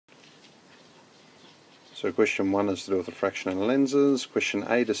So question 1 is to do with refraction in lenses. Question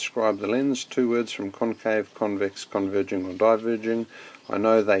A, describe the lens. 2 words from concave, convex, converging or diverging. I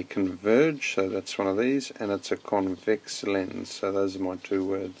know they converge, so that's one of these, and it's a convex lens, so those are my 2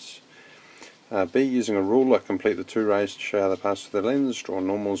 words. B, using a ruler, complete the 2 rays to show how they pass through the lens. Draw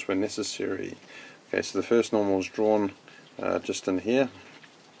normals where necessary. Okay, so the first normal is drawn just in here.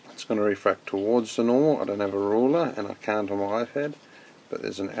 It's going to refract towards the normal. I don't have a ruler and I can't on my iPad, but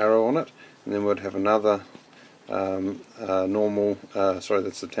there's an arrow on it, and then we'd have another normal, sorry,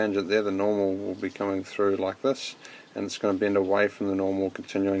 that's the tangent there. The normal will be coming through like this, and it's going to bend away from the normal,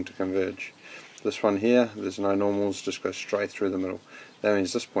 continuing to converge. This one here, there's no normals, just go straight through the middle. That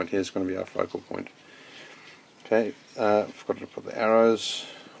means this point here is going to be our focal point. Okay, I've got to put the arrows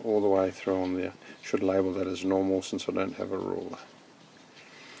all the way through on there. Should label that as normal since I don't have a ruler.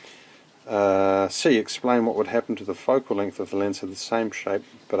 C, explain what would happen to the focal length if the lens had the same shape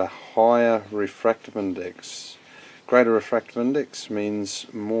but a higher refractive index. Greater refractive index means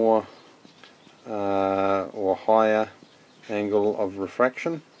more or higher angle of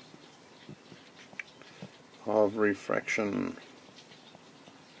refraction.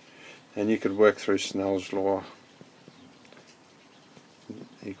 And you could work through Snell's law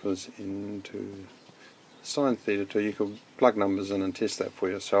equals into sine theta 2. You could plug numbers in and test that for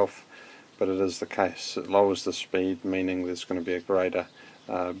yourself, but it is the case. It lowers the speed, meaning there's going to be a greater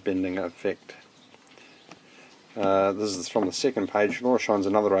bending effect. This is from the second page. Law shines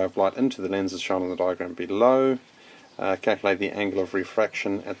another ray of light into the lens as shown on the diagram below. Calculate the angle of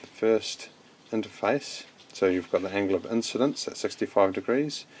refraction at the first interface. So you've got the angle of incidence at 65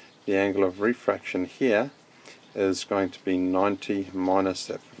 degrees. The angle of refraction here is going to be 90 minus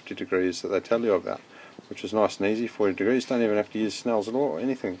that 50 degrees that they tell you about, which is nice and easy, 40 degrees. Don't even have to use Snell's law or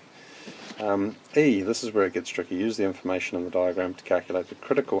anything. E, this is where it gets tricky. Use the information in the diagram to calculate the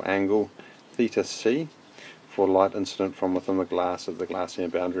critical angle theta c for light incident from within the glass if the glass air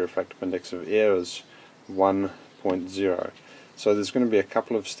boundary refractive index of air is 1.0. So there's going to be a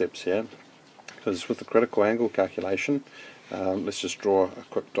couple of steps here, because with the critical angle calculation, let's just draw a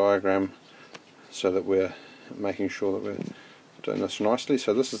quick diagram so that we're making sure that we're doing this nicely.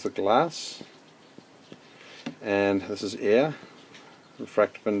 So this is the glass and this is air.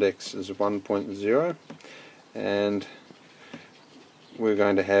 Refractive index is 1.0, and we're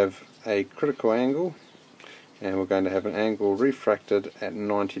going to have a critical angle, and we're going to have an angle refracted at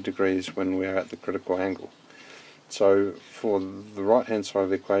 90 degrees when we are at the critical angle. So for the right hand side of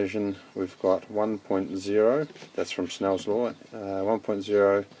the equation, we've got 1.0, that's from Snell's law,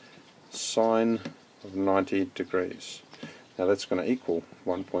 1.0 sine of 90 degrees. Now that's going to equal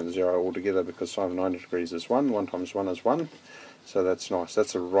 1.0 altogether, because sine of 90 degrees is 1, 1 times 1 is 1, so that's nice.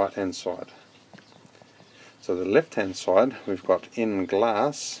 That's the right hand side. So the left hand side, we've got in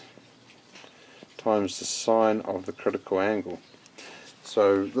glass times the sine of the critical angle.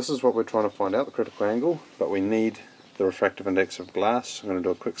 So this is what we're trying to find out, the critical angle, but we need the refractive index of glass. I'm going to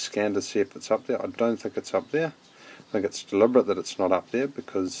do a quick scan to see if it's up there. I don't think it's up there. I think it's deliberate that it's not up there,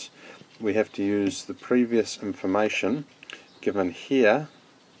 because we have to use the previous information given here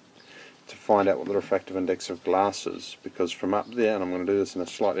to find out what the refractive index of glass is, because from up there, and I'm going to do this in a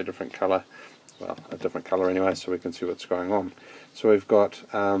slightly different colour, well, a different colour anyway, so we can see what's going on. So we've got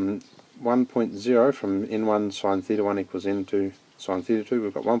 1.0 from n1 sine theta 1 equals n2 sine theta 2.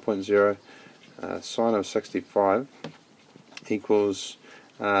 We've got 1.0 sine of 65 equals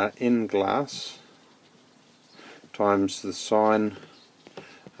n glass times the sine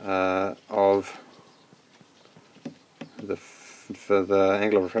of for the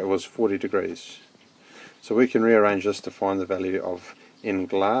angle of refraction was 40 degrees. So we can rearrange this to find the value of n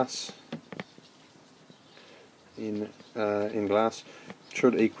glass. In glass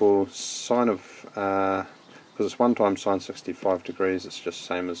should equal sine of, because it's 1 times sine 65 degrees, it's just the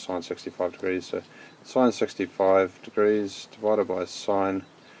same as sine 65 degrees, so sine 65 degrees divided by sine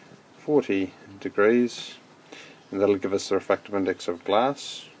 40 degrees, and that'll give us the refractive index of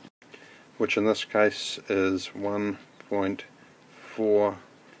glass, which in this case is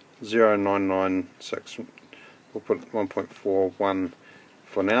 1.40996. We'll put 1.41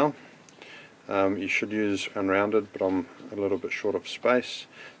 for now. You should use unrounded, but I'm a little bit short of space.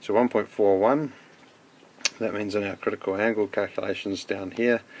 So 1.41, that means in our critical angle calculations down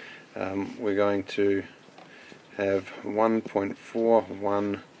here, we're going to have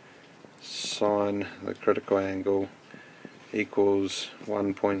 1.41 sine the critical angle equals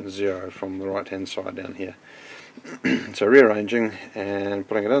 1.0 from the right hand side down here. So rearranging and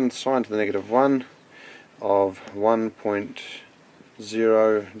putting it in, sine to the negative 1 of 1.0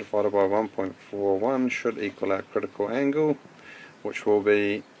 divided by 1.41 should equal our critical angle, which will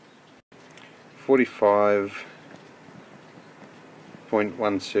be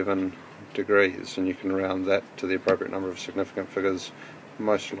 45.17 degrees, and you can round that to the appropriate number of significant figures,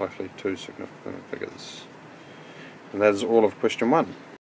 most likely 2 significant figures. And that is all of question 1.